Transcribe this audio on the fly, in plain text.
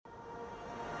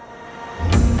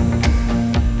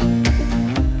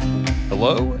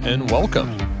Hello and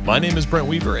welcome. My name is Brent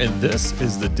Weaver, and this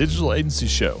is the Digital Agency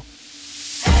Show,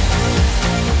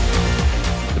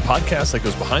 the podcast that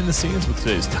goes behind the scenes with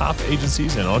today's top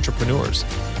agencies and entrepreneurs.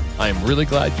 I am really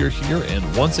glad you're here,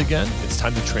 and once again, it's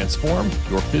time to transform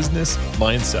your business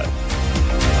mindset.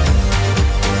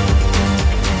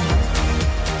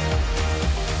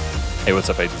 Hey, what's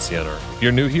up, agency owner? If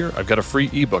you're new here, I've got a free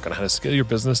ebook on how to scale your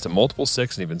business to multiple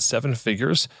 6 and even 7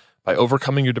 figures by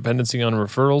overcoming your dependency on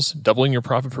referrals, doubling your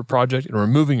profit per project, and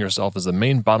removing yourself as the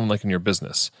main bottleneck in your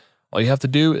business. All you have to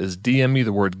do is DM me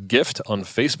the word gift on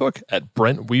Facebook at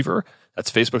Brent Weaver. That's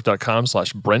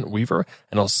facebook.com/Brent Weaver,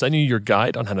 and I'll send you your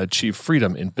guide on how to achieve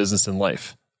freedom in business and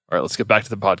life. All right, let's get back to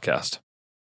the podcast.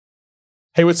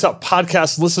 Hey, what's up,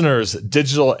 podcast listeners,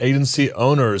 digital agency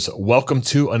owners? Welcome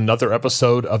to another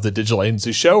episode of the Digital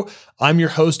Agency Show. I'm your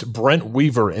host, Brent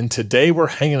Weaver, and today we're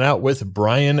hanging out with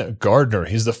Brian Gardner.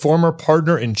 He's the former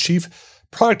partner and chief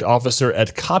product officer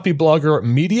at Copyblogger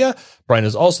Media. Brian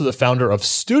is also the founder of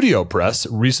StudioPress,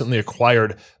 recently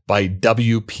acquired by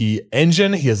WP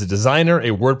Engine. He is a designer, a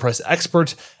WordPress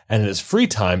expert, and in his free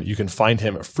time, you can find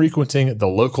him frequenting the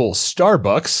local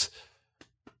Starbucks.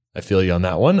 I feel you on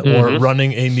that one. Or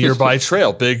running a nearby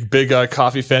trail. Big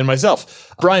coffee fan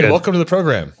myself. Brian, welcome to the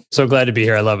program. So glad to be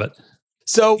here. I love it.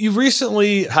 So you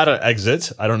recently had an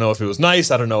exit. I don't know if it was nice.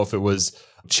 I don't know if it was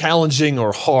challenging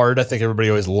or hard. I think everybody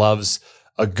always loves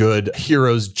a good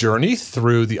hero's journey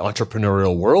through the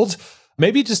entrepreneurial world.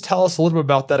 Maybe just tell us a little bit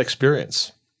about that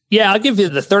experience. Yeah, I'll give you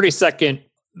the 30-second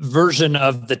version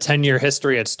of the 10-year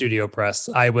history at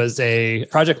StudioPress. I was a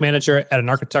project manager at an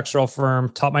architectural firm,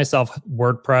 taught myself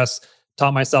WordPress,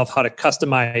 taught myself how to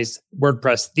customize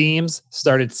WordPress themes,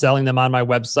 started selling them on my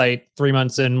website. 3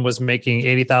 months in, was making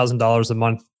 $80,000 a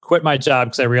month, quit my job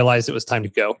because I realized it was time to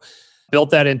go. Built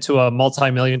that into a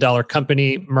multi-million-dollar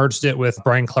company, merged it with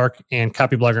Brian Clark and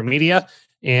Copyblogger Media.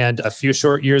 And a few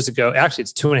short years ago, actually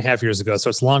it's 2.5 years ago, so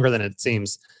it's longer than it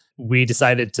seems, we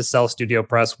decided to sell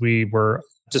StudioPress. We were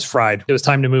just fried. It was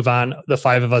time to move on. The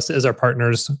 5 of us as our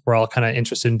partners were all kind of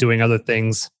interested in doing other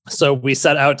things. So we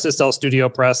set out to sell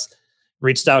StudioPress,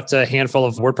 reached out to a handful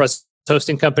of WordPress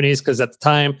hosting companies because at the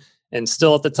time, and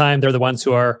still at the time, they're the ones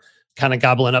who are kind of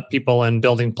gobbling up people and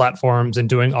building platforms and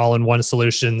doing all-in-one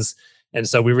solutions. And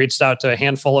so we reached out to a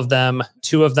handful of them.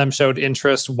 2 of them showed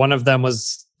interest. One of them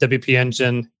was WP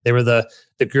Engine. They were the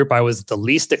group I was the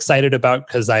least excited about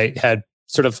because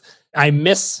I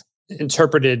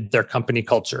misinterpreted their company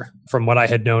culture from what I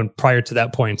had known prior to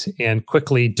that point. And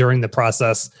quickly during the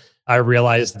process, I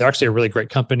realized they're actually a really great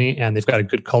company and they've got a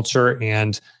good culture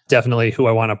and definitely who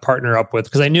I want to partner up with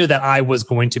because I knew that I was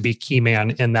going to be key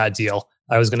man in that deal.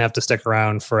 I was going to have to stick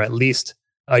around for at least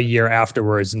a year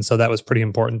afterwards. And so that was pretty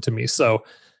important to me. So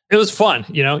it was fun.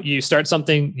 You know, you start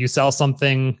something, you sell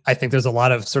something. I think there's a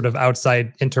lot of sort of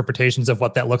outside interpretations of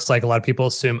what that looks like. A lot of people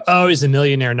assume, oh, he's a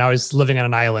millionaire. Now he's living on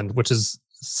an island, which is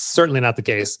certainly not the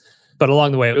case. But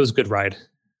along the way, it was a good ride.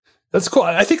 That's cool.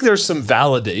 I think there's some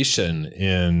validation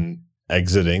in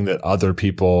exiting that other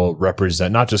people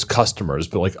represent, not just customers,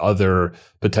 but like other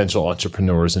potential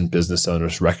entrepreneurs and business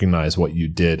owners recognize what you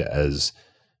did as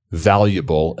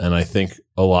valuable. And I think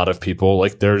a lot of people,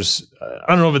 like there's, I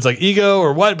don't know if it's like ego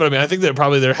or what, but I mean, I think that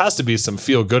probably there has to be some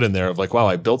feel good in there of like, wow,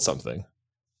 I built something.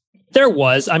 There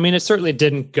was. I mean, it certainly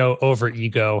didn't go over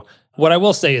ego. What I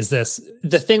will say is this,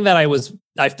 the thing that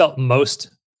I felt most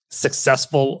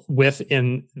successful with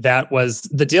in that was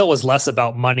the deal was less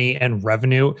about money and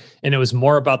revenue. And it was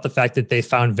more about the fact that they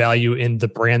found value in the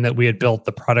brand that we had built,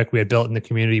 the product we had built, and the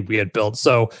community we had built.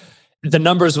 So the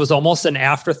numbers was almost an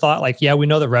afterthought. Like, yeah, we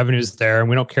know the revenue's there and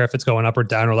we don't care if it's going up or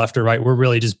down or left or right. We're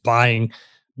really just buying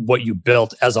what you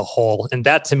built as a whole. And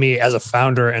that to me as a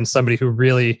founder and somebody who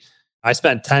really, I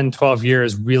spent 10, 12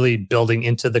 years really building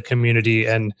into the community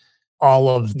and all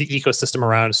of the ecosystem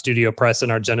around StudioPress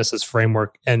and our Genesis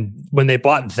framework. And when they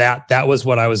bought that, that was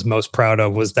what I was most proud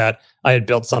of, was that I had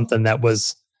built something that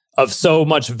was of so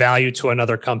much value to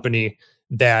another company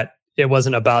that it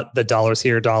wasn't about the dollars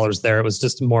here, dollars there. It was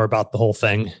just more about the whole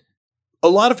thing. A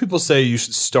lot of people say you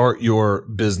should start your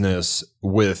business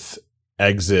with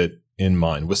exit in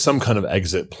mind, with some kind of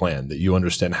exit plan that you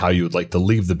understand how you would like to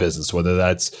leave the business, whether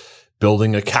that's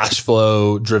building a cash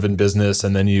flow driven business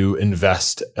and then you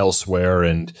invest elsewhere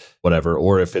and whatever,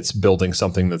 or if it's building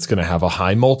something that's going to have a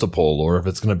high multiple, or if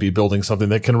it's going to be building something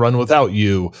that can run without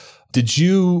you. Did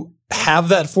you have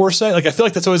that foresight? Like, I feel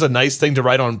like that's always a nice thing to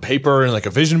write on paper and like a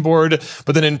vision board,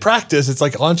 but then in practice, it's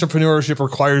like entrepreneurship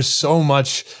requires so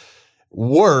much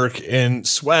work and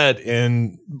sweat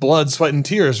and blood, sweat, and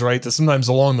tears, right? That sometimes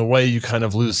along the way, you kind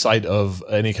of lose sight of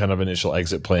any kind of initial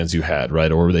exit plans you had,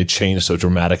 right? Or they changed so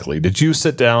dramatically. Did you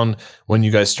sit down when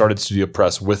you guys started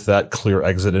StudioPress with that clear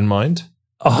exit in mind?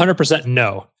 100%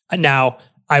 no. Now,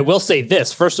 I will say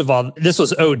this. First of all, this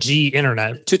was OG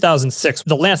internet, 2006.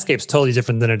 The landscape's totally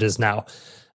different than it is now.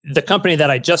 The company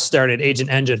that I just started, Agent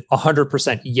Engine,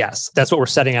 100% yes. That's what we're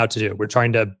setting out to do. We're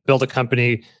trying to build a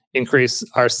company, increase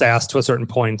our SaaS to a certain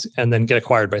point, and then get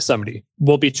acquired by somebody.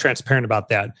 We'll be transparent about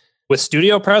that. With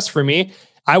StudioPress, for me,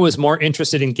 I was more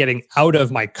interested in getting out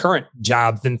of my current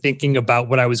job than thinking about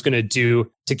what I was going to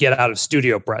do to get out of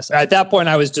StudioPress. At that point,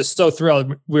 I was just so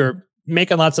thrilled. We were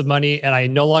making lots of money and I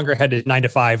no longer had a 9 to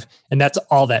 5. And that's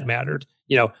all that mattered.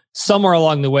 Somewhere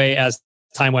along the way, as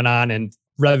time went on and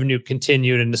revenue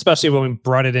continued, and especially when we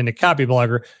brought it into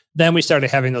Copyblogger, then we started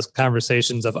having those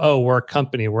conversations of, oh, we're a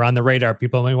company, we're on the radar,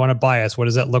 people may want to buy us. What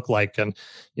does that look like? And,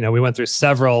 we went through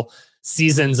several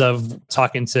seasons of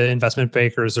talking to investment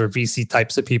bankers or VC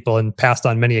types of people and passed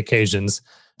on many occasions.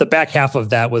 The back half of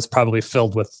that was probably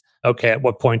filled with, okay, at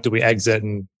what point do we exit?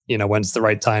 And, when's the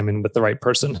right time and with the right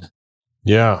person?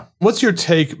 Yeah. What's your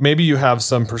take? Maybe you have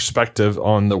some perspective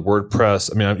on the WordPress.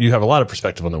 I mean, you have a lot of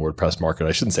perspective on the WordPress market.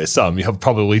 I shouldn't say some. You have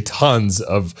probably tons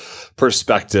of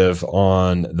perspective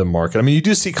on the market. I mean, you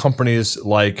do see companies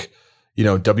like,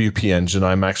 WP Engine.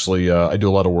 I'm actually, I do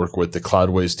a lot of work with the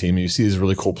Cloudways team. And you see these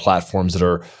really cool platforms that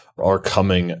are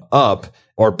coming up,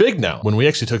 are big now. When we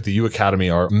actually took the U Academy,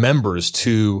 our members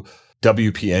to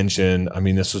WP Engine, I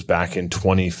mean, this was back in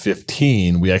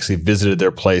 2015. We actually visited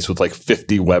their place with like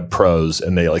 50 web pros,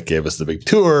 and they gave us the big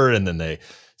tour, and then they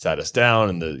sat us down,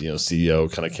 and the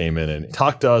CEO kind of came in and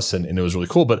talked to us, and it was really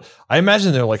cool. But I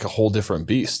imagine they're like a whole different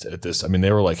beast at this. I mean,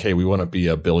 they were like, hey, we want to be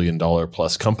 $1 billion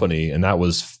plus company, and that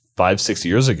was 5-6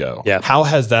 years ago. Yeah. How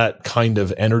has that kind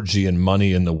of energy and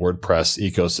money in the WordPress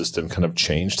ecosystem kind of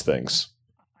changed things?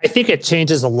 I think it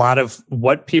changes a lot of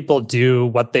what people do,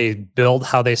 what they build,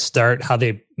 how they start, how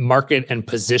they market and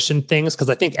position things.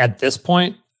 Because I think at this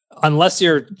point, unless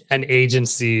you're an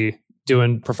agency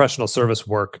doing professional service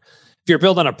work, if you're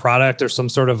building a product or some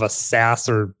sort of a SaaS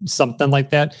or something like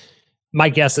that, my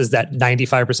guess is that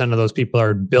 95% of those people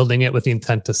are building it with the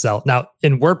intent to sell. Now,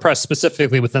 in WordPress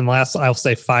specifically, within the last, I'll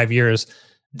say 5 years,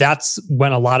 that's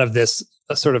when a lot of this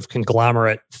sort of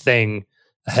conglomerate thing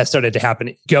has started to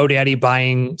happen. GoDaddy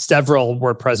buying several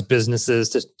WordPress businesses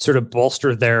to sort of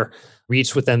bolster their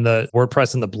reach within the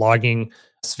WordPress and the blogging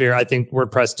sphere. I think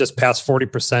WordPress just passed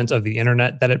 40% of the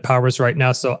internet that it powers right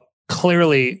now. So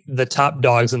clearly the top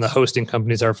dogs and the hosting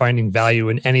companies are finding value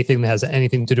in anything that has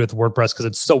anything to do with WordPress because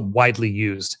it's so widely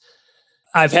used.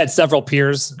 I've had several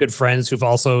peers, good friends, who've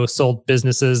also sold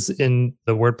businesses in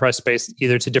the WordPress space,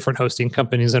 either to different hosting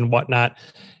companies and whatnot.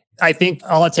 I think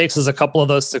all it takes is a couple of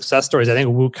those success stories. I think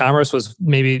WooCommerce was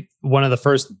maybe one of the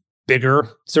first bigger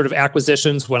sort of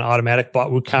acquisitions when Automatic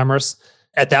bought WooCommerce.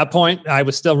 At that point, I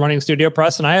was still running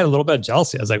StudioPress, and I had a little bit of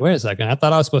jealousy. I was like, wait a second, I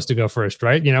thought I was supposed to go first,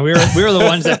 right? We were the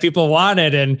ones that people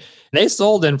wanted, and they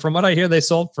sold. And from what I hear, they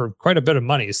sold for quite a bit of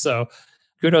money. So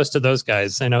kudos to those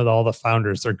guys. I know that all the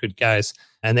founders are good guys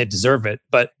and they deserve it.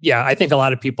 But yeah, I think a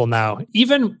lot of people now,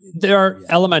 even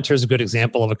Elementor is a good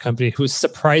example of a company who's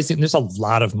surprising. There's a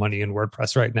lot of money in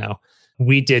WordPress right now.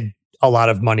 We did a lot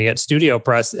of money at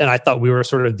StudioPress, and I thought we were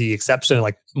sort of the exception,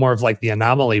 like more of like the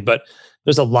anomaly. But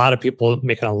there's a lot of people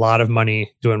making a lot of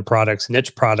money doing products,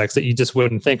 niche products that you just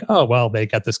wouldn't think, oh, well, they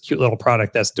got this cute little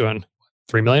product that's doing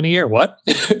 $3 million a year. What?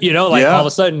 All of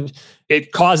a sudden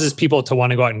it causes people to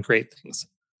want to go out and create things.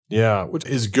 Yeah, which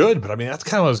is good. But I mean, that's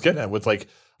kind of what I was getting at with like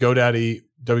GoDaddy,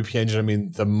 WP Engine. I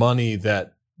mean, the money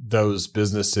that those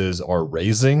businesses are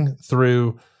raising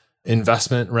through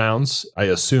investment rounds, I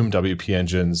assume WP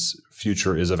Engine's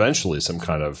future is eventually some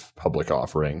kind of public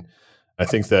offering. I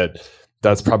think that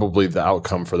that's probably the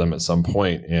outcome for them at some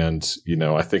point. And,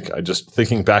 I think I just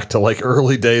thinking back to like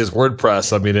early days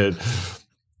WordPress, I mean,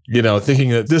 thinking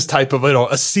that this type of, a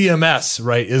CMS,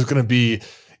 right, is going to be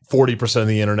 40% of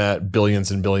the internet,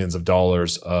 billions and billions of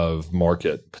dollars of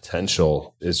market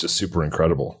potential is just super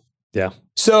incredible. Yeah.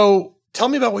 So tell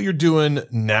me about what you're doing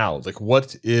now. Like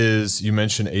you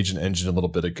mentioned Agent Engine a little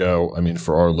bit ago. I mean,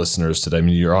 for our listeners today, I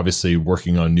mean, you're obviously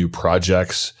working on new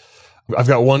projects. I've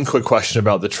got one quick question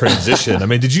about the transition. I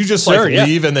mean, did you just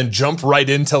leave and then jump right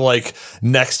into like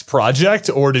next project,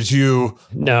 or did you?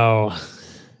 No.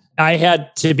 I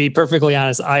had to be perfectly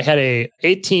honest. I had a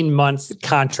 18-month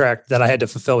contract that I had to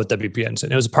fulfill with WP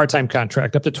Engine. It was a part-time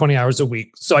contract, up to 20 hours a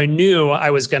week. So I knew I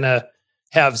was going to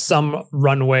have some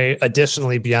runway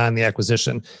additionally beyond the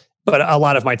acquisition. But a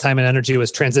lot of my time and energy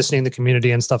was transitioning the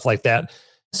community and stuff like that.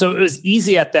 So it was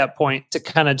easy at that point to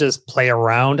kind of just play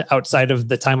around outside of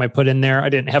the time I put in there. I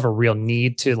didn't have a real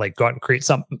need to like go out and create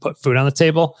something, put food on the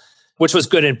table, which was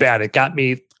good and bad. It got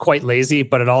me quite lazy,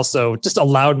 but it also just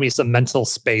allowed me some mental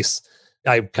space.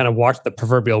 I kind of walked the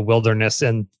proverbial wilderness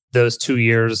in those 2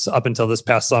 years up until this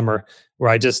past summer, where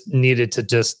I just needed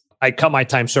to I cut my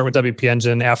time short with WP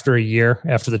Engine after a year,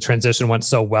 after the transition went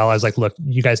so well. I was like, look,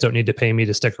 you guys don't need to pay me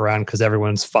to stick around because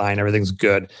everyone's fine. Everything's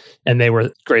good. And they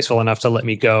were graceful enough to let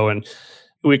me go. And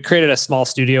we created a small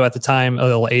studio at the time, a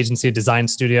little agency, a design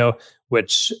studio,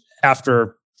 which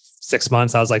after 6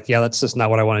 months, I was like, yeah, that's just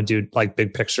not what I want to do, like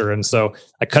big picture. And so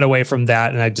I cut away from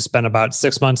that. And I just spent about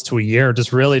 6 months to a year,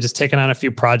 just really just taking on a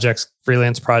few projects,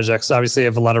 freelance projects. Obviously, I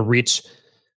have a lot of reach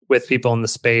with people in the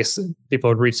space. People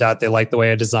would reach out. They like the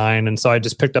way I design. And so I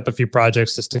just picked up a few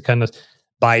projects just to kind of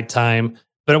bide time.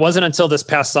 But it wasn't until this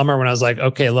past summer when I was like,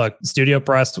 okay, look,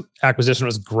 StudioPress acquisition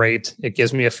was great. It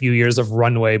gives me a few years of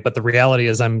runway. But the reality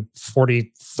is I'm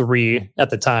 43 at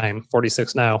the time,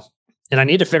 46 now. And I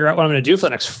need to figure out what I'm going to do for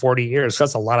the next 40 years.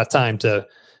 That's a lot of time to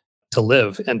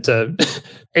live and to,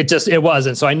 it was.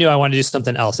 And so I knew I wanted to do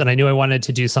something else. And I knew I wanted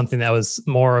to do something that was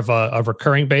more of a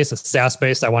recurring base, a SaaS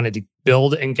base. I wanted to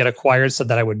build and get acquired so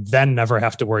that I would then never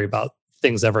have to worry about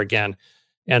things ever again.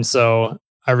 And so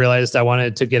I realized I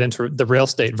wanted to get into the real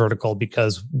estate vertical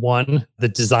because one, the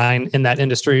design in that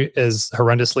industry is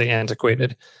horrendously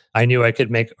antiquated. I knew I could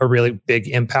make a really big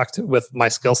impact with my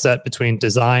skill set between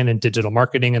design and digital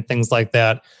marketing and things like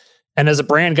that. And as a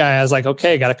brand guy, I was like,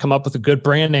 okay, got to come up with a good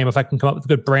brand name. If I can come up with a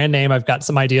good brand name, I've got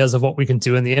some ideas of what we can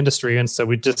do in the industry. And so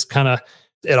we just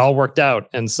it all worked out.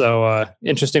 And so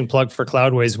interesting plug for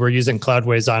Cloudways. We're using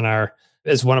Cloudways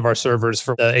as one of our servers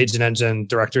for the Agent Engine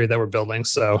directory that we're building.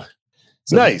 So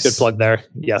nice. Good plug there.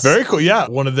 Yes. Very cool. Yeah.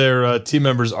 One of their team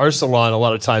members, Arsalan, a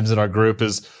lot of times in our group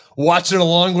is watching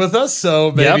along with us.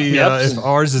 So maybe if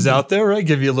ours is out there, right,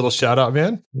 give you a little shout out,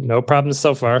 man. No problems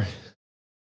so far.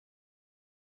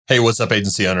 Hey, what's up,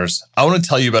 agency owners? I want to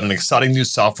tell you about an exciting new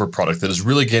software product that is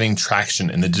really gaining traction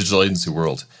in the digital agency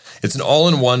world. It's an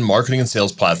all-in-one marketing and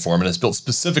sales platform and is built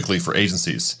specifically for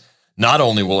agencies. Not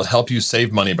only will it help you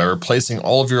save money by replacing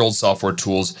all of your old software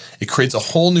tools, it creates a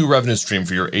whole new revenue stream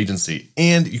for your agency,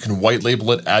 and you can white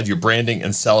label it, add your branding,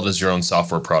 and sell it as your own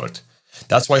software product.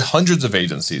 That's why hundreds of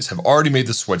agencies have already made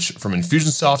the switch from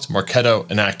Infusionsoft, Marketo,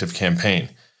 and ActiveCampaign.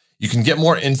 You can get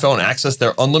more info and access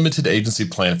their unlimited agency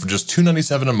plan for just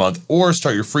 $297 a month, or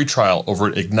start your free trial over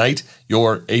at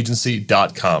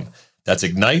igniteyouragency.com. That's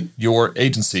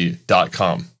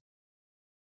igniteyouragency.com.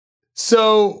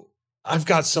 So I've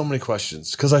got so many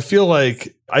questions because I feel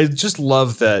like I just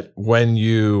love that when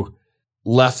you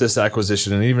left this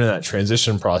acquisition and even in that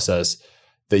transition process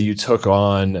that you took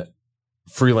on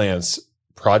freelance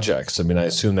projects. I mean, I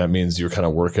assume that means you're kind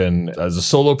of working as a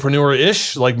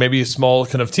solopreneur-ish, like maybe a small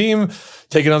kind of team,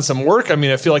 taking on some work. I mean,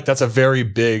 I feel like that's a very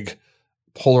big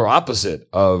polar opposite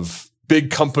of big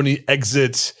company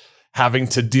exit, having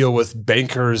to deal with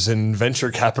bankers and venture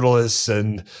capitalists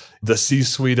and the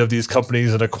C-suite of these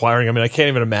companies and acquiring. I mean, I can't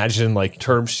even imagine like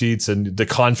term sheets and the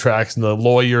contracts and the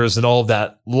lawyers and all of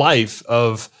that life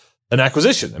of an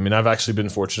acquisition. I mean, I've actually been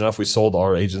fortunate enough. We sold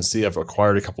our agency. I've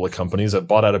acquired a couple of companies. I've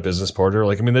bought out a business partner.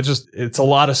 Like, I mean, it's a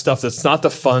lot of stuff that's not the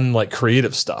fun, like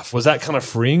creative stuff. Was that kind of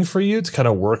freeing for you to kind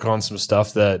of work on some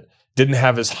stuff that didn't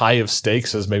have as high of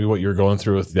stakes as maybe what you're going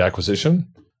through with the acquisition?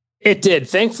 It did.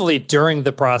 Thankfully, during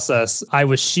the process, I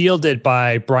was shielded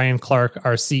by Brian Clark,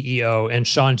 our CEO, and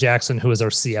Sean Jackson, who is our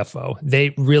CFO.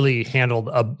 They really handled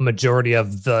a majority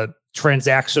of the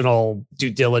transactional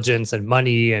due diligence and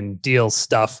money and deal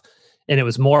stuff. And it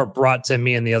was more brought to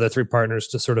me and the other three partners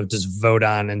to sort of just vote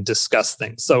on and discuss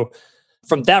things. So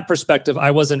from that perspective,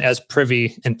 I wasn't as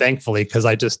privy, and thankfully, because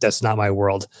that's not my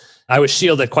world. I was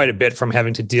shielded quite a bit from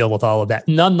having to deal with all of that.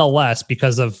 Nonetheless,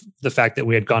 because of the fact that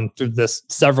we had gone through this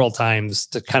several times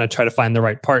to kind of try to find the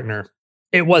right partner,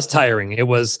 it was tiring. It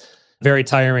was very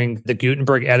tiring. The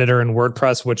Gutenberg editor in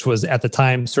WordPress, which was at the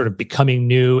time sort of becoming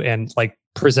new and like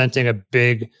presenting a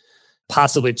big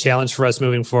possibly challenge for us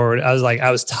moving forward.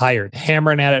 I was tired,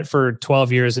 hammering at it for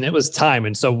 12 years, and it was time.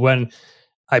 And so when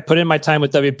I put in my time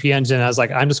with WP Engine, I was like,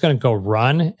 I'm just going to go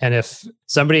run. And if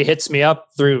somebody hits me up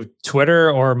through Twitter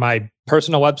or my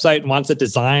personal website and wants a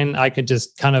design, I could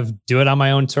just kind of do it on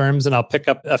my own terms, and I'll pick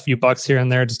up a few bucks here and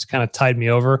there just to kind of tide me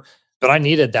over. But I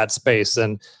needed that space.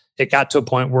 And it got to a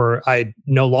point where I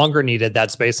no longer needed that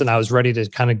space, and I was ready to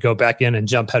kind of go back in and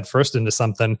jump headfirst into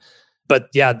something. But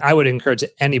yeah, I would encourage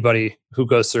anybody who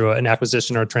goes through an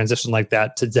acquisition or a transition like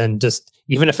that to then just,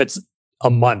 even if it's a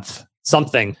month,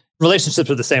 something, relationships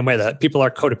are the same way, that people are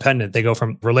codependent. They go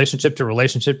from relationship to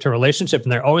relationship to relationship.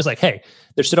 And they're always like, hey,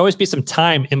 there should always be some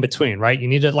time in between, right? You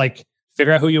need to like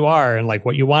figure out who you are and like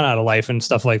what you want out of life and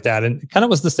stuff like that. And it kind of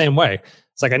was the same way.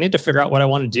 It's like, I need to figure out what I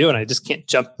want to do. And I just can't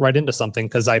jump right into something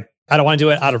because I don't want to do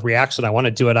it out of reaction. I want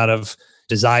to do it out of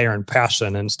desire and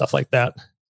passion and stuff like that.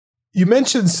 You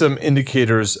mentioned some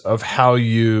indicators of how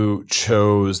you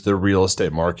chose the real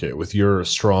estate market with your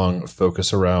strong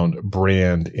focus around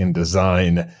brand and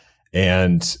design.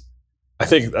 And I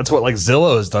think that's what like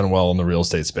Zillow has done well in the real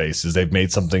estate space, is they've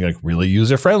made something like really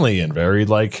user friendly and very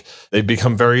like they've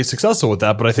become very successful with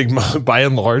that. But I think by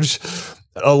and large,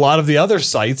 a lot of the other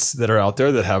sites that are out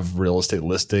there that have real estate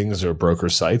listings or broker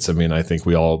sites, I mean, I think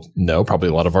we all know, probably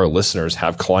a lot of our listeners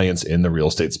have clients in the real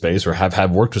estate space or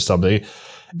have worked with somebody.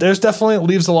 There's definitely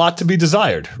leaves a lot to be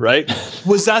desired, right?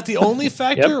 Was that the only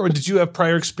factor Yep. or did you have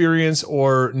prior experience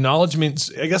or knowledge? I mean,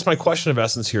 I guess my question of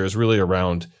essence here is really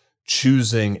around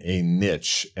choosing a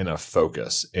niche and a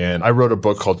focus. And I wrote a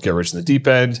book called Get Rich in the Deep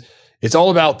End. It's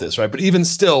all about this, right? But even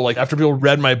still, like after people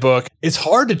read my book, it's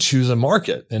hard to choose a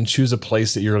market and choose a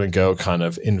place that you're going to go kind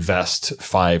of invest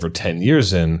 5 or 10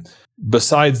 years in.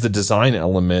 Besides the design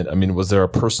element, I mean, was there a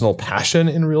personal passion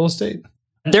in real estate?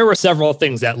 There were several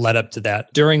things that led up to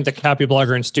that. During the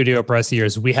Copyblogger and StudioPress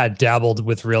years, we had dabbled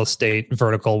with real estate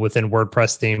vertical within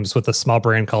WordPress themes with a small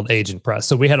brand called AgentPress.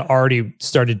 So we had already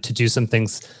started to do some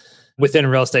things within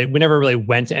real estate. We never really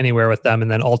went anywhere with them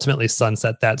and then ultimately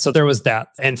sunset that. So there was that.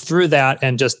 And through that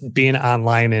and just being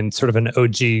online and sort of an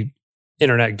OG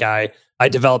internet guy, I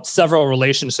developed several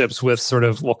relationships with sort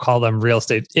of, we'll call them real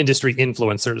estate industry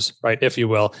influencers, right? If you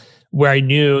will, where I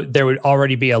knew there would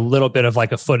already be a little bit of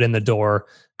like a foot in the door.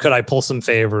 Could I pull some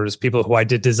favors? People who I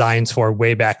did designs for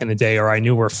way back in the day, or I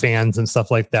knew were fans and stuff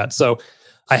like that. So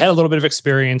I had a little bit of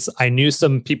experience. I knew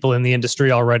some people in the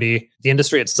industry already. The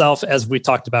industry itself, as we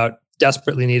talked about,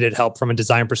 desperately needed help from a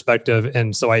design perspective.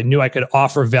 And so I knew I could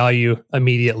offer value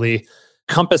immediately.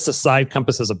 Compass aside,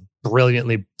 Compass is a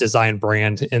brilliantly designed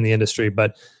brand in the industry.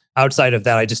 But outside of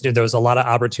that, I just knew there was a lot of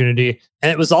opportunity.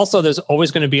 And it was also, there's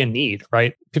always going to be a need,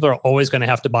 right? People are always going to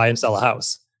have to buy and sell a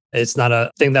house. It's not a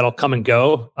thing that'll come and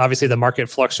go. Obviously, the market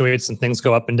fluctuates and things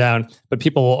go up and down, but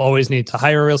people will always need to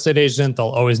hire a real estate agent. They'll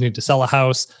always need to sell a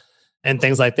house and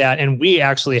things like that. And we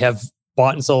actually have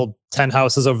bought and sold 10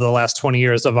 houses over the last 20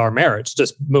 years of our marriage,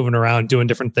 just moving around, doing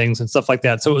different things and stuff like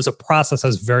that. So it was a process I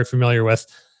was very familiar with.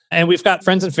 And we've got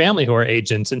friends and family who are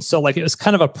agents. And so like it was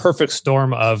kind of a perfect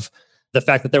storm of the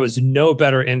fact that there was no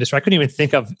better industry. I couldn't even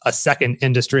think of a second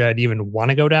industry I'd even want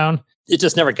to go down. It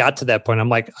just never got to that point. I'm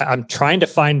like, I'm trying to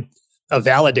find a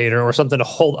validator or something to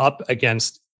hold up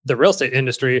against the real estate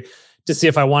industry to see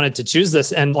if I wanted to choose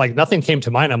this. And like nothing came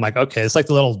to mind. I'm like, okay, it's like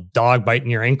the little dog biting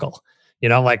your ankle. You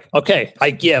know, I'm like, okay,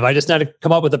 I just need to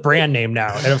come up with a brand name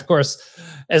now. And of course,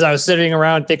 as I was sitting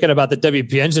around thinking about the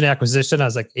WP Engine acquisition, I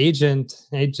was like, agent.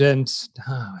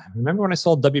 Remember when I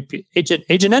sold WP Agent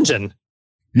Engine?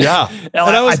 Yeah. And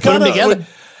I put them together.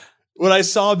 When I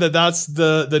saw that that's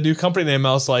the new company name,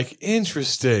 I was like,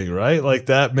 interesting, right? Like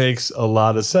that makes a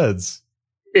lot of sense.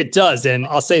 It does. And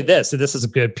I'll say this is a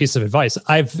good piece of advice.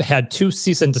 I've had 2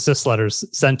 cease and desist letters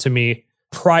sent to me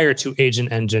prior to Agent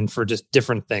Engine for just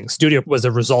different things. Studio was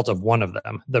a result of one of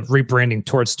them, the rebranding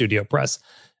towards StudioPress.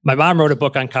 My mom wrote a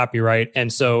book on copyright.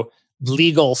 And so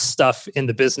legal stuff in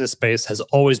the business space has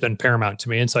always been paramount to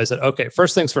me. And so I said, okay,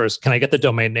 first things first, can I get the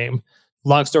domain name?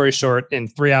 Long story short, in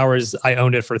 3 hours, I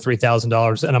owned it for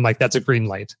 $3,000. And I'm like, that's a green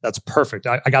light. That's perfect.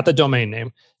 I got the domain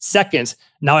name. Second,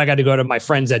 now I got to go to my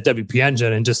friends at WP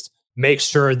Engine and just make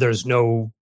sure there's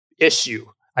no issue.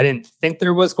 I didn't think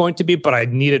there was going to be, but I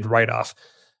needed write-off.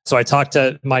 So I talked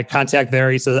to my contact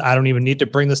there. He says, I don't even need to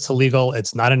bring this to legal.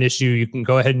 It's not an issue. You can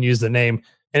go ahead and use the name.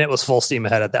 And it was full steam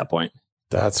ahead at that point.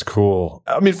 That's cool.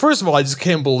 I mean, first of all, I just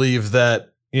can't believe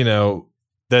that, you know,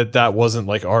 that wasn't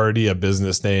like already a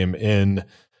business name in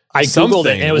I Googled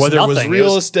it and it was whether nothing. It was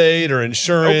real estate or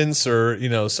insurance or, you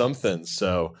know, something.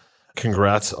 So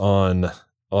congrats on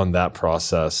that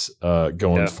process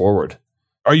going forward.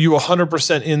 Are you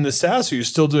 100% in the SaaS? Are you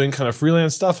still doing kind of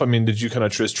freelance stuff? I mean, did you kind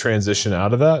of just transition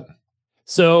out of that?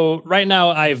 So right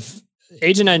now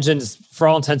Agent Engine's, for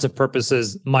all intents and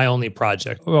purposes, my only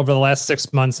project. Over the last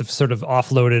 6 months, I've sort of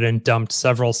offloaded and dumped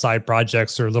several side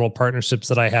projects or little partnerships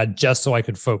that I had just so I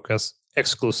could focus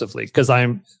exclusively because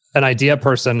I'm an idea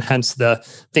person, hence the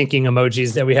thinking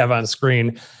emojis that we have on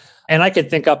screen. And I could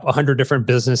think up 100 different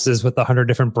businesses with 100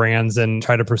 different brands and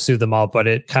try to pursue them all. But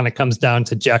it kind of comes down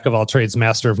to jack of all trades,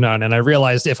 master of none. And I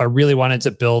realized if I really wanted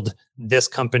to build this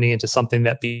company into something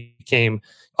that became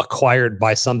acquired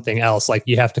by something else, like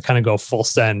you have to kind of go full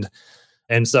send.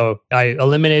 And so I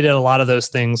eliminated a lot of those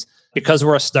things. Because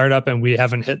we're a startup and we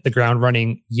haven't hit the ground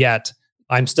running yet,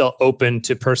 I'm still open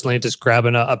to personally just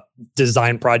grabbing a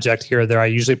design project here or there. I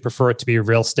usually prefer it to be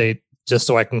real estate just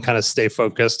so I can kind of stay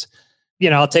focused.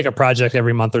 I'll take a project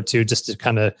every month or two just to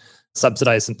kind of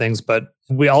subsidize some things. But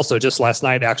we also just last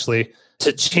night, actually,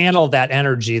 to channel that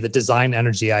energy, the design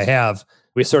energy I have,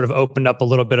 we sort of opened up a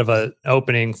little bit of an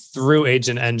opening through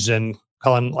Agent Engine,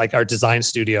 calling like our design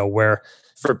studio, where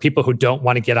for people who don't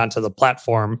want to get onto the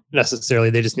platform necessarily,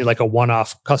 they just need like a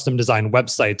one-off custom design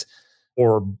website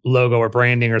or logo or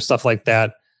branding or stuff like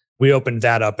that. We opened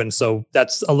that up. And so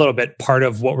that's a little bit part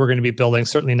of what we're going to be building.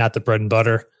 Certainly not the bread and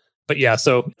butter. But yeah,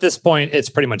 so at this point, it's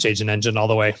pretty much Agent Engine all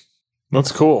the way.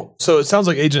 That's cool. So it sounds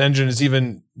like Agent Engine is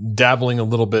even dabbling a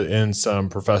little bit in some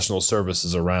professional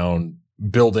services around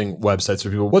building websites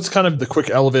for people. What's kind of the quick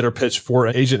elevator pitch for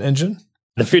Agent Engine?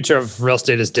 The future of real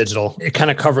estate is digital. It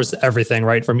kind of covers everything,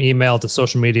 right? From email to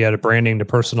social media to branding to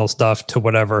personal stuff to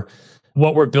whatever.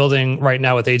 What we're building right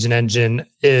now with Agent Engine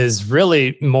is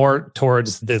really more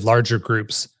towards the larger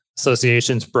groups,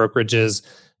 associations, brokerages.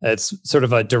 It's sort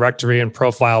of a directory and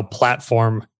profile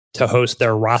platform to host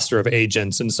their roster of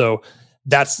agents. And so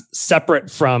that's separate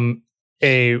from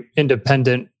a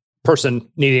independent person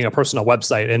needing a personal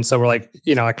website. And so we're like,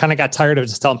 I kind of got tired of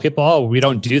just telling people, oh, we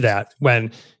don't do that.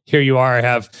 When here you are, I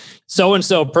have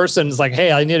so-and-so person's like,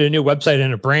 hey, I need a new website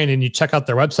and a brand. And you check out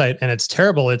their website and it's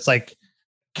terrible. It's like,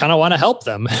 kind of want to help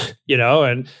them,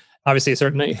 and obviously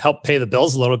certainly help pay the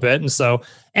bills a little bit. And so,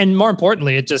 and more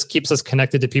importantly, it just keeps us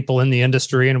connected to people in the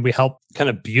industry and we help kind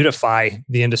of beautify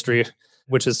the industry,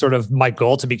 which is sort of my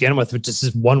goal to begin with, which is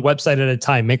just one website at a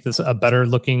time, make this a better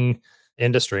looking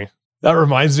industry. That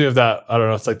reminds me of that. I don't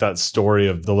know. It's like that story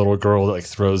of the little girl that like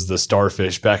throws the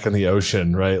starfish back in the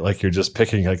ocean, right? Like you're just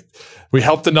picking, like we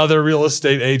helped another real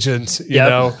estate agent,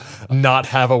 not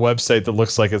have a website that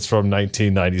looks like it's from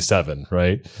 1997,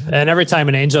 right? And every time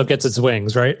an angel gets its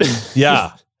wings, right?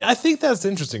 Yeah. I think that's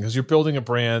interesting because you're building a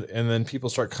brand and then people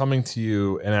start coming to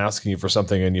you and asking you for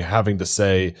something and you having to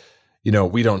say,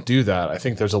 we don't do that. I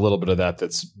think there's a little bit of that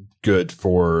that's good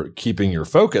for keeping your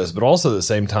focus, but also at the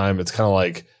same time, it's kind of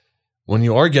like, when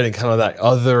you are getting kind of that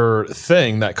other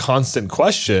thing, that constant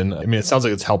question, I mean, it sounds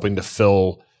like it's helping to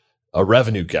fill a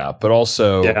revenue gap, but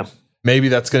also maybe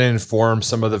that's going to inform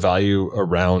some of the value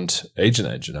around Agent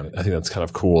Engine. I think that's kind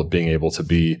of cool, being able to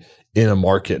be in a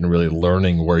market and really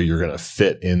learning where you're going to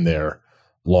fit in there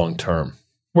long term.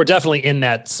 We're definitely in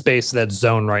that space, that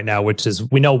zone right now, which is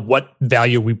we know what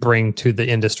value we bring to the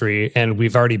industry and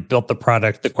we've already built the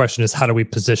product. The question is, how do we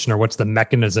position or what's the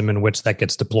mechanism in which that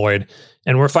gets deployed?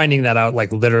 And we're finding that out,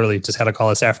 like literally just had a call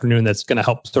this afternoon that's going to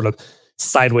help sort of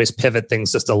sideways pivot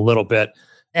things just a little bit.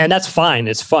 And that's fine.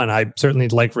 It's fun. I certainly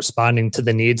like responding to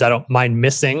the needs. I don't mind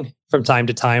missing from time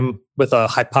to time with a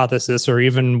hypothesis or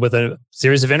even with a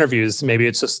series of interviews. Maybe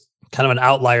it's just kind of an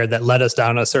outlier that led us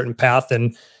down a certain path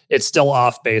and it's still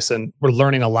off base and we're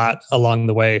learning a lot along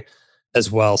the way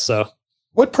as well. So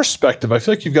what perspective? I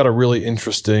feel like you've got a really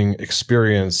interesting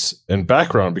experience and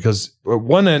background because at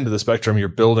one end of the spectrum, you're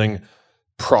building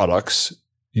products.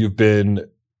 You've been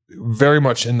very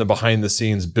much in the behind the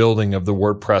scenes building of the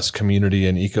WordPress community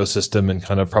and ecosystem and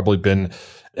kind of probably been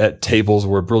at tables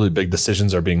where really big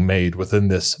decisions are being made within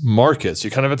this market. So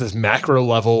you kind of at this macro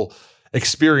level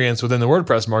experience within the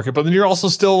WordPress market, but then you're also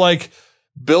still like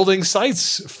building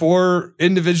sites for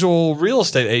individual real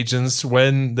estate agents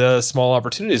when the small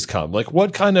opportunities come. Like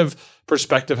what kind of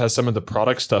perspective has some of the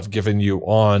product stuff given you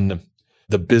on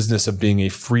the business of being a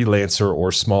freelancer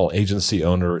or small agency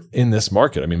owner in this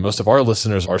market? I mean, most of our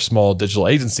listeners are small digital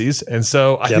agencies. And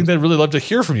so I think they'd really love to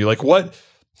hear from you. Like what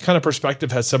kind of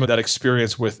perspective has some of that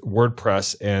experience with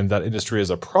WordPress and that industry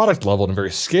as a product level and a very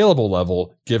scalable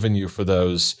level given you for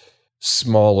those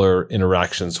smaller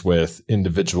interactions with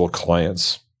individual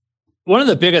clients? One of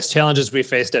the biggest challenges we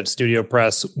faced at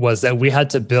StudioPress was that we had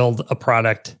to build a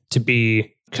product to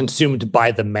be consumed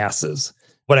by the masses.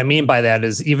 What I mean by that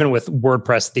is even with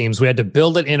WordPress themes, we had to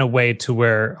build it in a way to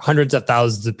where hundreds of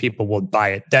thousands of people will buy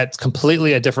it. That's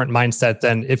completely a different mindset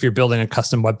than if you're building a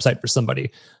custom website for somebody.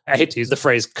 I hate to use the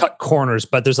phrase cut corners,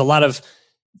 but there's a lot of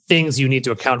things you need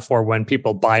to account for when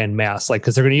people buy in mass, like,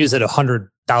 because they're going to use it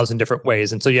 100,000 different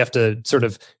ways. And so you have to sort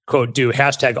of quote, do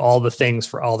hashtag all the things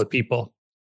for all the people.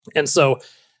 And so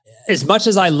as much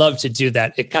as I love to do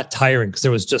that, it got tiring because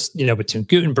there was just, between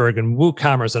Gutenberg and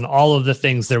WooCommerce and all of the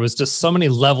things, there was just so many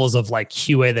levels of like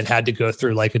QA that had to go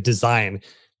through like a design.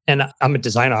 And I'm a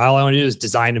designer. All I want to do is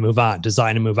design and move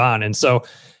on. And so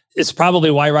it's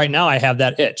probably why right now I have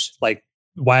that itch, like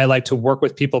why I like to work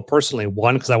with people personally.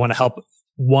 One, because I want to help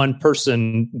one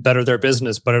person better their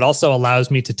business, but it also allows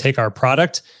me to take our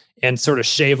product and sort of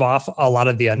shave off a lot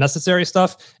of the unnecessary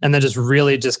stuff and then just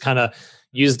really just kind of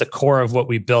use the core of what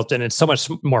we built. And it's so much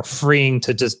more freeing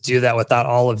to just do that without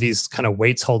all of these kind of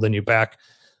weights holding you back.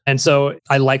 And so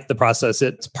I like the process.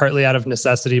 It's partly out of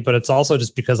necessity, but it's also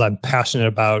just because I'm passionate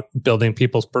about building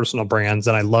people's personal brands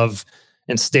and I love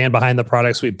and stand behind the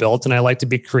products we built. And I like to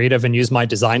be creative and use my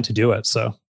design to do it.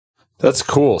 So that's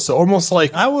cool. So almost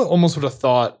like I would have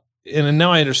thought, and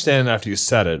now I understand after you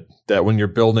said it, that when you're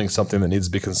building something that needs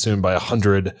to be consumed by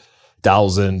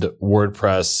 100,000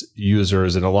 WordPress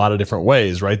users in a lot of different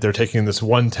ways, right? They're taking this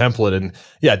one template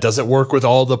and does it work with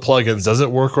all the plugins? Does it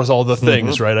work with all the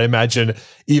things, right? I imagine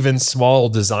even small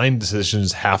design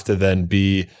decisions have to then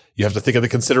be, you have to think of the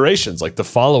considerations, like the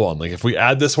follow-on. Like if we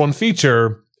add this one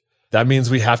feature, that means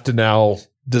we have to now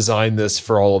design this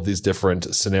for all of these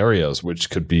different scenarios, which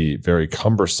could be very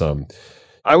cumbersome.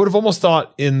 I would have almost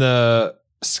thought in the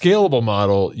scalable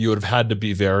model, you would have had to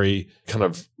be very kind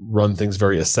of run things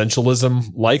very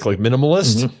essentialism like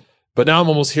minimalist. But now I'm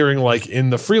almost hearing like in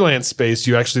the freelance space,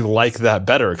 you actually like that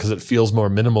better because it feels more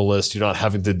minimalist. You're not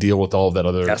having to deal with all of that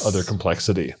other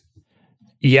complexity.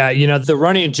 Yeah, the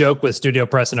running joke with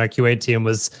StudioPress and our QA team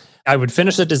was I would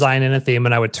finish a design in a theme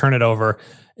and I would turn it over.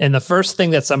 And the first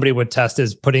thing that somebody would test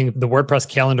is putting the WordPress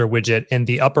calendar widget in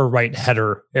the upper right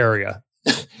header area,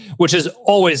 which is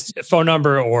always a phone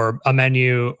number or a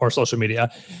menu or social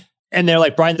media. And they're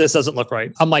like, Brian, this doesn't look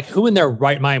right. I'm like, who in their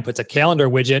right mind puts a calendar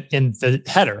widget in the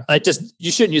header?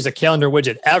 You shouldn't use a calendar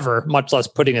widget ever, much less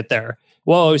putting it there.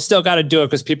 Well, we still got to do it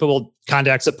because people will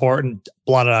contact support and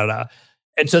blah, blah, blah.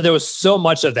 And so there was so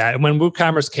much of that. And when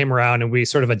WooCommerce came around and we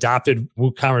sort of adopted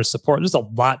WooCommerce support, there's a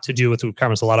lot to do with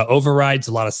WooCommerce, a lot of overrides,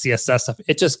 a lot of CSS stuff.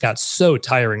 It just got so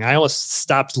tiring. I almost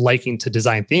stopped liking to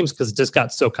design themes because it just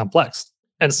got so complex.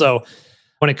 And so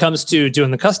when it comes to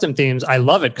doing the custom themes, I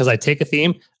love it because I take a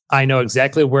theme, I know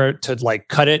exactly where to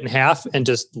cut it in half and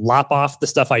just lop off the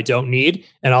stuff I don't need.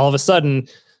 And all of a sudden,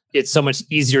 it's so much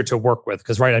easier to work with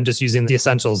because, I'm just using the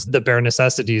essentials, the bare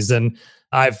necessities. And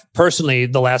I've personally,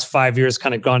 the last 5 years,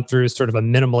 kind of gone through sort of a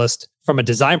minimalist from a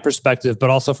design perspective, but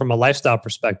also from a lifestyle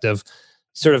perspective,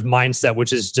 sort of mindset,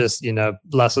 which is just,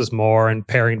 less is more and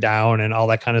paring down and all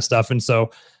that kind of stuff. And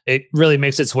so it really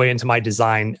makes its way into my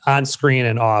design on screen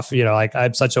and off.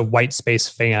 I'm such a white space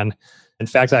fan. In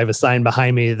fact, I have a sign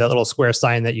behind me, that little square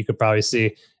sign that you could probably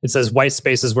see. It says white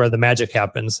space is where the magic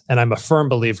happens. And I'm a firm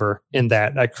believer in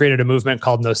that. I created a movement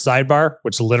called No Sidebar,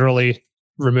 which literally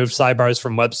removed sidebars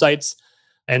from websites.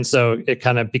 And so it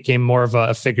kind of became more of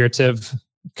a figurative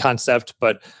concept.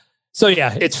 But so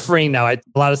it's freeing now. A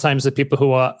lot of times the people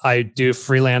who I do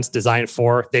freelance design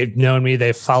for, they've known me,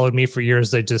 they've followed me for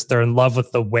years. They're in love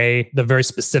with the very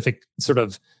specific sort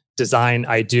of design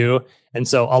I do. And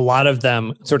so a lot of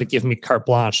them sort of give me carte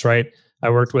blanche, right? I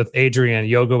worked with Adrienne,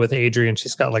 Yoga with Adrienne.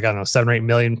 She's got 7 or 8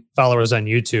 million followers on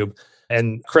YouTube.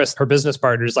 And Chris, her business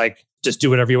partner, is like, just do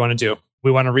whatever you want to do.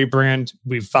 We want to rebrand.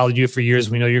 We've followed you for years.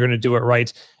 We know you're going to do it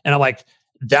right. And I'm like,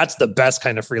 that's the best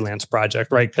kind of freelance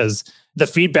project, right? Because the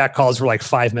feedback calls were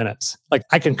 5 minutes.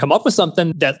 I can come up with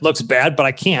something that looks bad, but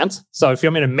I can't. So if you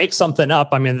want me to make something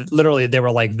up, literally they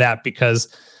were like that because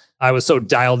I was so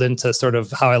dialed into sort of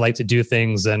how I like to do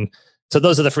things. And so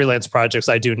those are the freelance projects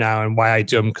I do now and why I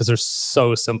do them, because they're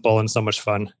so simple and so much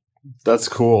fun. That's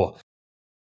cool.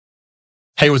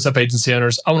 Hey, what's up, agency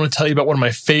owners? I want to tell you about one of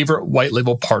my favorite white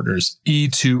label partners,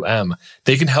 E2M.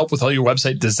 They can help with all your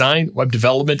website design, web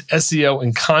development, SEO,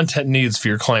 and content needs for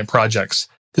your client projects.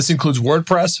 This includes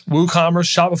WordPress,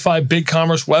 WooCommerce, Shopify,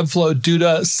 BigCommerce, Webflow,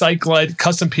 Duda, SiteGlide,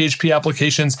 custom PHP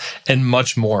applications, and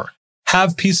much more.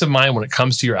 Have peace of mind when it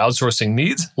comes to your outsourcing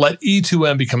needs. Let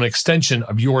E2M become an extension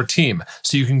of your team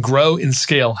so you can grow and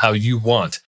scale how you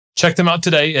want. Check them out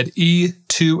today at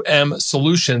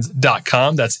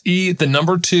e2msolutions.com. That's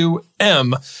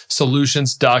E2M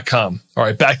solutions.com. All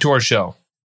right, back to our show.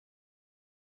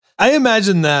 I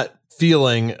imagine that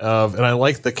feeling of, and I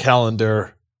like the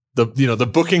calendar, the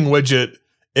booking widget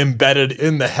embedded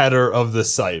in the header of the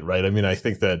site, right? I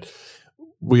think that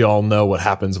we all know what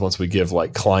happens once we give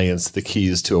clients the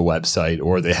keys to a website,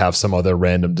 or they have some other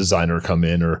random designer come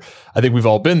in, or I think we've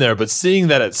all been there, but seeing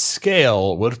that at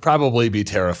scale would probably be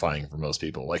terrifying for most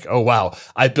people. Oh, wow,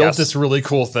 I built this really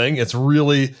cool thing. It's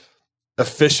really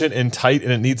efficient and tight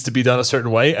and it needs to be done a certain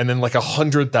way. And then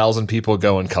 100,000 people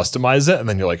go and customize it. And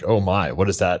then you're like, oh my, what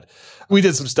is that? We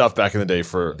did some stuff back in the day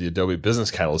for the Adobe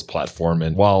Business Catalyst platform.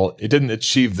 And while it didn't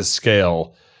achieve the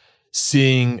scale,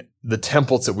 seeing the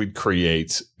templates that we'd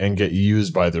create and get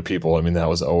used by other people, that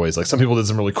was always some people did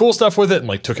some really cool stuff with it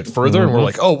and took it further. And we're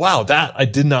like, oh, wow, that I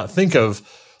did not think of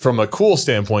from a cool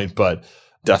standpoint, but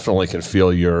definitely can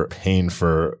feel your pain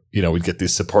for, we'd get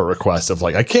these support requests of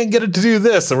like, I can't get it to do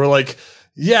this. And we're like,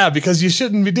 yeah, because you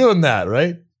shouldn't be doing that,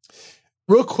 right?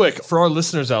 Real quick, for our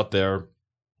listeners out there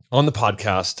on the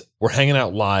podcast, we're hanging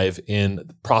out live in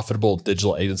the Profitable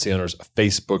Digital Agency Owners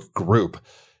Facebook group.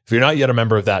 If you're not yet a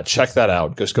member of that, check that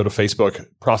out. Just go to Facebook,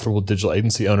 Profitable Digital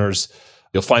Agency Owners.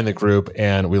 You'll find the group,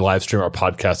 and we live stream our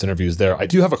podcast interviews there. I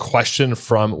do have a question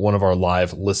from one of our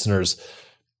live listeners.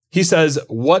 He says,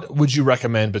 what would you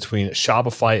recommend between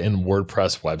Shopify and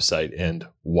WordPress website, and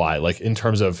why? Like, in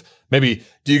terms of maybe,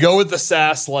 do you go with the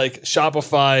SaaS like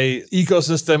Shopify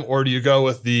ecosystem, or do you go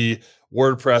with the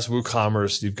WordPress,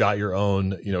 WooCommerce? You've got your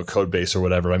own, code base or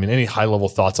whatever. I mean, any high level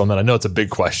thoughts on that? I know it's a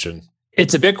big question.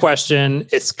 It's a big question.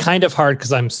 It's kind of hard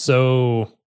because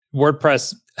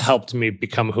WordPress helped me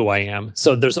become who I am.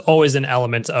 So there's always an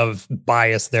element of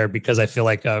bias there because I feel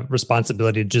like a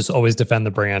responsibility to just always defend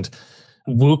the brand.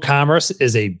 WooCommerce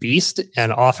is a beast,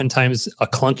 and oftentimes a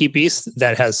clunky beast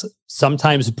that has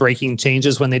sometimes breaking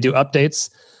changes when they do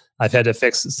updates. I've had to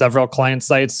fix several client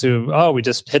sites who, we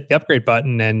just hit the upgrade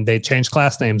button and they changed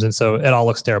class names. And so it all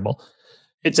looks terrible.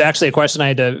 It's actually a question I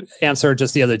had to answer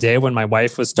just the other day when my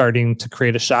wife was starting to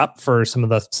create a shop for some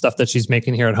of the stuff that she's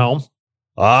making here at home.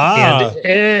 And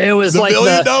it was like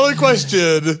 $1 million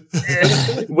question.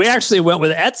 We actually went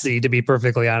with Etsy, to be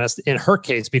perfectly honest, in her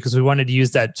case, because we wanted to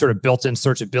use that sort of built-in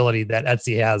searchability that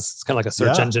Etsy has. It's kind of like a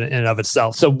search engine in and of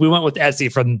itself. So we went with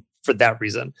Etsy for that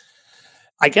reason.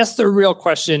 I guess the real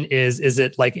question is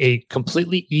it like a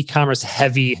completely e-commerce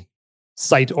heavy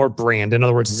site or brand? In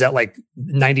other words, is that like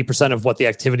 90% of what the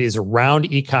activity is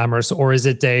around e-commerce, or is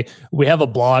it we have a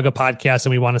blog, a podcast,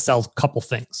 and we want to sell a couple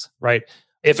things, right?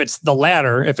 If it's the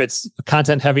latter, if it's a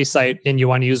content heavy site and you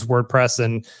want to use WordPress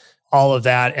and all of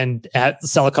that and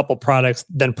sell a couple products,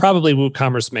 then probably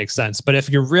WooCommerce makes sense. But if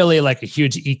you're really like a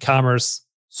huge e-commerce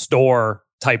store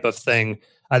type of thing,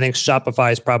 I think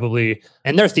Shopify is probably,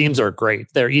 and their themes are great.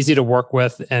 They're easy to work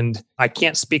with. And I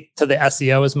can't speak to the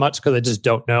SEO as much because I just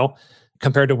don't know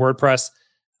compared to WordPress.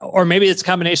 Or maybe it's a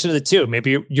combination of the two.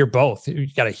 Maybe you're both. You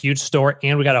got a huge store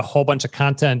and we got a whole bunch of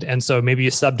content. And so maybe you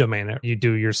subdomain it. You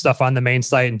do your stuff on the main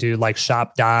site and do like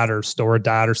shop dot or store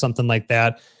dot or something like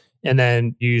that. And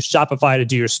then you use Shopify to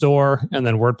do your store and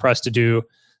then WordPress to do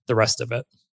the rest of it.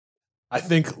 I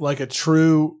think like a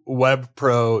true web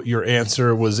pro, your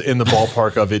answer was in the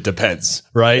ballpark of it depends,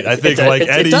 right? I think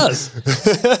Eddie, it does.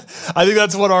 I think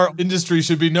that's what our industry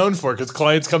should be known for, because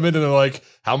clients come in and they're like,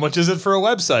 how much is it for a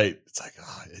website? It's like,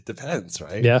 it depends,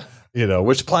 right? Yeah.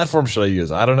 Which platform should I use?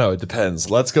 I don't know. It depends.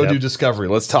 Let's go do discovery.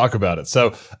 Let's talk about it.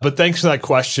 So, but thanks for that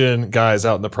question, guys,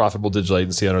 out in the Profitable Digital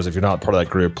Agency Owners. If you're not part of that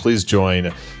group, please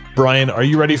join. Brian, are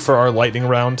you ready for our lightning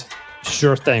round?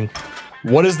 Sure thing.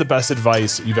 What is the best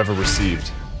advice you've ever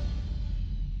received?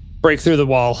 Break through the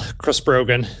wall, Chris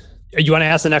Brogan. You want to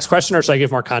ask the next question or should I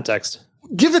give more context?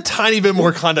 Give a tiny bit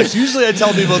more context. Usually I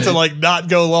tell people to like not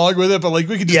go along with it, but like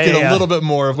we could just get a little bit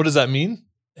more of what does that mean?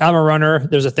 I'm a runner.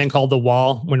 There's a thing called the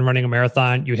wall. When running a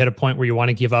marathon, you hit a point where you want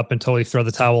to give up and totally throw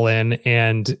the towel in.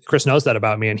 And Chris knows that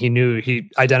about me. And he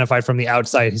identified from the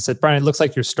outside. He said, Brian, it looks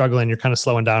like you're struggling. You're kind of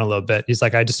slowing down a little bit. He's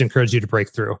like, I just encourage you to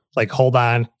break through. Like, hold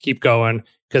on, keep going.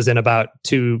 Because in about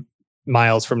 2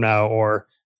 miles from now or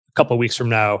a couple of weeks from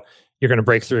now, you're going to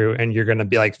break through and you're going to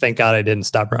be like, thank God I didn't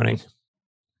stop running.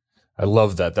 I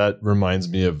love that. That reminds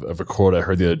me of a quote I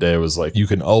heard the other day. It was like, you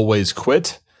can always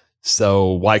quit.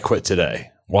 So why quit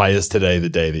today? Why is today the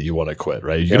day that you want to quit,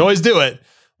 right? You can always do it.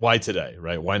 Why today,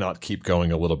 right? Why not keep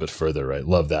going a little bit further, right?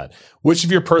 Love that. Which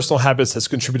of your personal habits has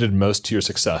contributed most to your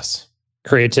success?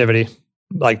 Creativity.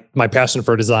 Like my passion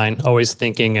for design, always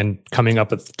thinking and coming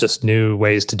up with just new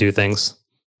ways to do things.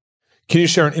 Can you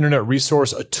share an internet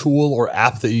resource, a tool or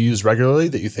app that you use regularly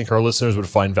that you think our listeners would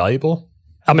find valuable?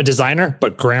 I'm a designer,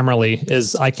 but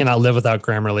Grammarly I cannot live without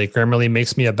Grammarly. Grammarly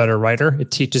makes me a better writer.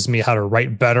 It teaches me how to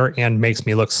write better and makes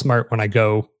me look smart when I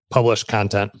go publish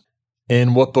content.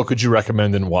 And what book would you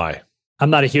recommend and why? I'm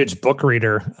not a huge book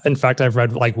reader. In fact, I've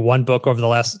read like one book over the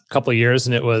last couple of years,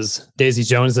 and it was Daisy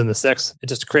Jones and the Six. It's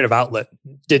just a creative outlet.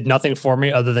 Did nothing for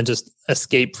me other than just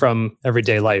escape from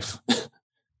everyday life.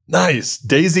 Nice.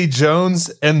 Daisy Jones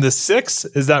and the Six.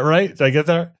 Is that right? Did I get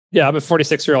there? Yeah, I'm a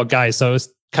 46-year-old guy, so it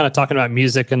was kind of talking about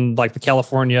music and like the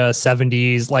California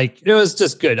 70s. Like, it was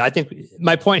just good. I think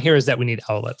my point here is that we need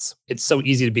outlets. It's so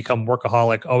easy to become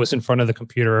workaholic, always in front of the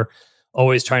computer,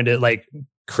 always trying to like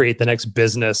create the next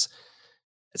business.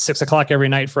 At 6 o'clock every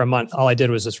night for a month, all I did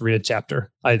was just read a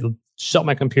chapter. I shut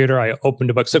my computer. I opened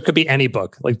a book. So it could be any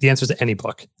book. Like the answer is any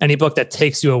book that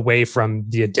takes you away from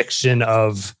the addiction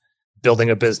of building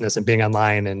a business and being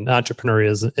online and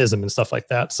entrepreneurialism and stuff like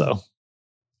that. So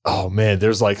Oh man,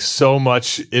 there's like so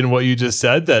much in what you just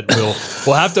said that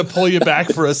we'll have to pull you back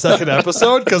for a second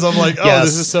episode, because I'm like, oh,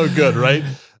 This is so good, right?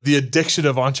 The addiction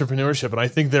of entrepreneurship. And I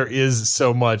think there is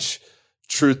so much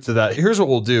truth to that. Here's what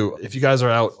we'll do. If you guys are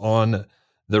out on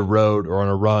the road or on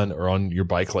a run or on your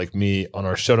bike like me, on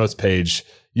our show notes page,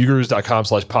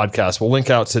 ugurus.com/podcast, we'll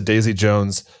link out to Daisy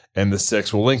Jones and the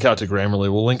Six. We'll link out to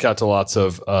Grammarly. We'll link out to lots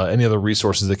of any other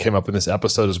resources that came up in this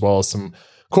episode, as well as some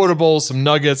quotables, some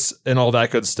nuggets, and all that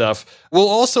good stuff. We'll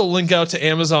also link out to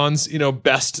Amazon's,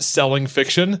 best-selling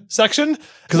fiction section,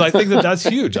 because I think that's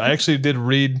huge. I actually did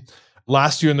read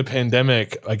last year in the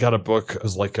pandemic. I got a book. It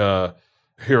was like a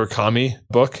Hirakami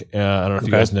book. I don't know if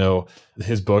you guys know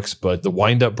his books, but the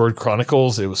Wind Up Bird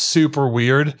Chronicles. It was super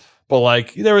weird, but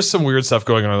like there was some weird stuff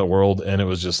going on in the world, and it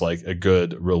was just like a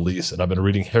good release. And I've been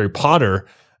reading Harry Potter.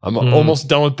 I'm almost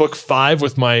done with book 5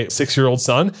 with my 6-year-old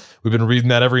son. We've been reading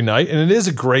that every night, and it is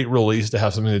a great release to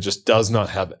have something that just does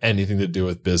not have anything to do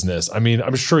with business. I mean,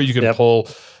 I'm sure you can pull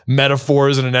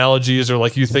metaphors and analogies, or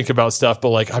like you think about stuff, but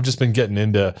like I've just been getting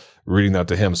into reading that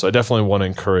to him. So I definitely want to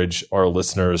encourage our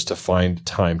listeners to find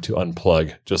time to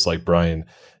unplug, just like Brian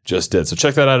just did. So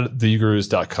check that out at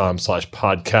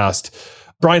theugurus.com/podcast.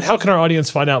 Brian, how can our audience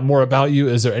find out more about you?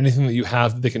 Is there anything that you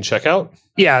have that they can check out?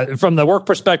 Yeah, from the work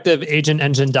perspective,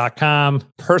 agentengine.com.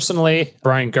 Personally,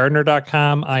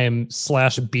 briangardner.com. I am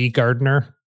 /bgardner,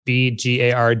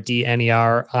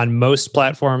 BGARDNER, on most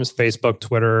platforms, Facebook,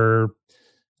 Twitter,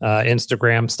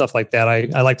 Instagram, stuff like that.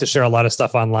 I like to share a lot of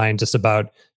stuff online just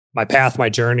about my path, my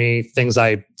journey, things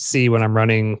I see when I'm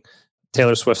running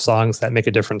Taylor Swift songs that make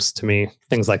a difference to me,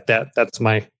 things like that. That's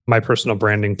my personal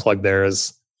branding plug there,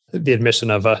 is the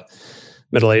admission of a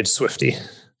middle-aged Swiftie.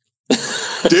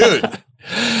 Dude.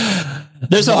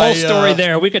 There's a whole story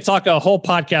there. We could talk a whole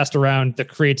podcast around the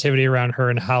creativity around her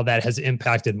and how that has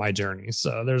impacted my journey.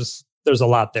 So there's a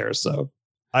lot there. So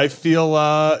I feel,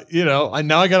 I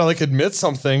gotta like admit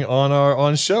something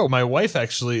on show. My wife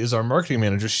actually is our marketing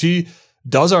manager. She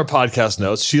does our podcast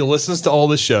notes. She listens to all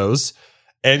the shows,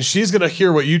 and she's going to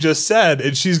hear what you just said.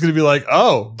 And she's going to be like,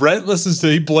 oh, Brent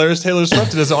he blares Taylor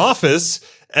Swift in his office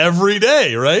every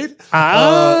day, right?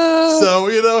 So,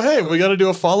 hey, we got to do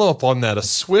a follow-up on that. A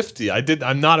Swiftie.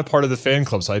 I'm not a part of the fan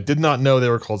club, so I did not know they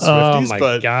were called Swifties. Oh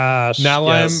my gosh.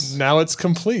 Now it's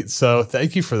complete. So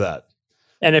thank you for that.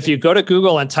 And if you go to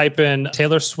Google and type in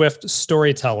Taylor Swift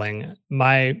storytelling,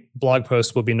 my blog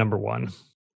post will be number 1.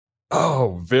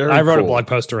 Oh, very I wrote cool. a blog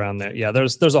post around that. Yeah,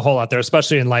 there's a whole lot there,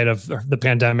 especially in light of the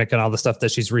pandemic and all the stuff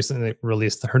that she's recently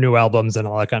released, her new albums and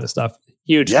all that kind of stuff.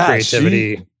 Huge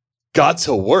creativity. She got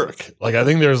to work. Like, I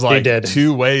think there's like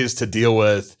 2 ways to deal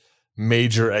with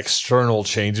major external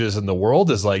changes in the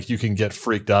world. Is like you can get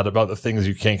freaked out about the things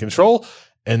you can't control.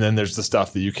 And then there's the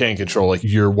stuff that you can control, like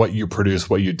what you produce,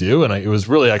 what you do. And it was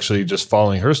really actually just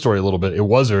following her story a little bit. It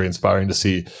was very inspiring to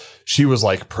see she was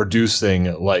like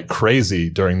producing like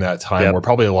crazy during that time, where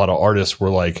probably a lot of artists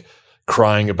were like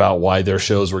crying about why their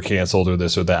shows were canceled or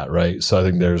this or that. Right. So I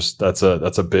think that's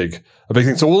a big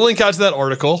thing. So we'll link out to that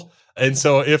article. And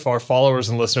so if our followers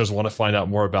and listeners want to find out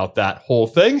more about that whole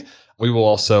thing, we will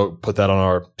also put that on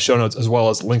our show notes, as well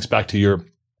as links back to your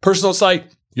personal site,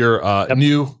 your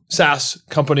new SaaS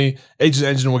company. Agent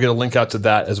Engine will get a link out to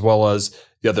that, as well as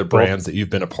the other brands that you've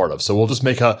been a part of. So we'll just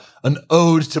make an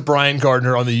ode to Brian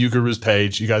Gardner on the UGurus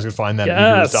page. You guys can find that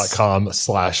at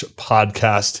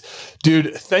ugurus.com/podcast.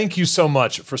 Dude, thank you so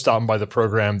much for stopping by the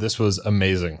program. This was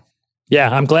amazing. Yeah,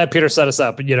 I'm glad Peter set us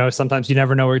up. Sometimes you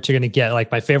never know what you're going to get.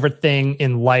 Like, my favorite thing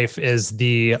in life is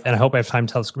and I hope I have time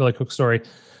to tell this really quick story.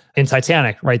 In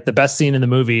Titanic, right? The best scene in the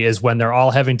movie is when they're all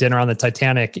having dinner on the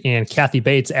Titanic, and Kathy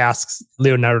Bates asks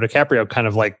Leonardo DiCaprio, kind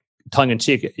of like tongue in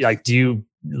cheek, like, do you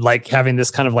like having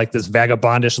this kind of like this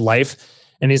vagabondish life?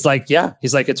 And he's like, yeah.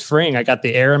 He's like, it's freeing. I got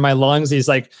the air in my lungs. He's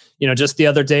like, just the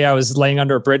other day I was laying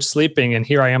under a bridge sleeping, and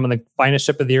here I am on the finest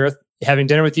ship of the earth having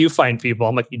dinner with you fine people.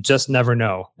 I'm like, you just never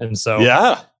know. And so,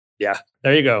 yeah,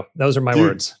 there you go. Those are my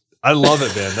words. I love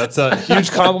it, man. That's a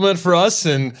huge compliment for us.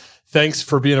 And thanks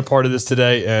for being a part of this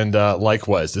today. And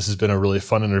likewise, this has been a really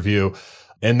fun interview.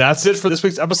 And that's it for this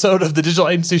week's episode of the Digital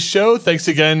Agency Show. Thanks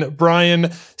again,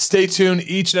 Brian. Stay tuned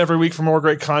each and every week for more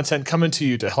great content coming to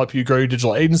you to help you grow your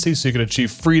digital agency so you can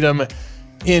achieve freedom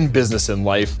in business and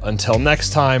life. Until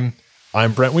next time,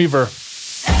 I'm Brent Weaver.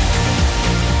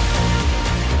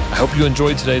 I hope you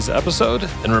enjoyed today's episode.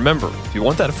 And remember, if you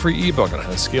want that free ebook on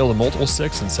how to scale to multiple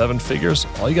 6 and 7 figures,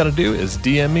 all you got to do is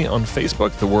DM me on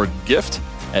Facebook, the word gift,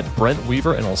 at Brent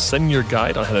Weaver, and I'll send you your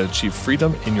guide on how to achieve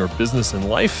freedom in your business and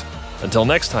life. Until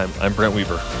next time, I'm Brent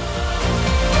Weaver.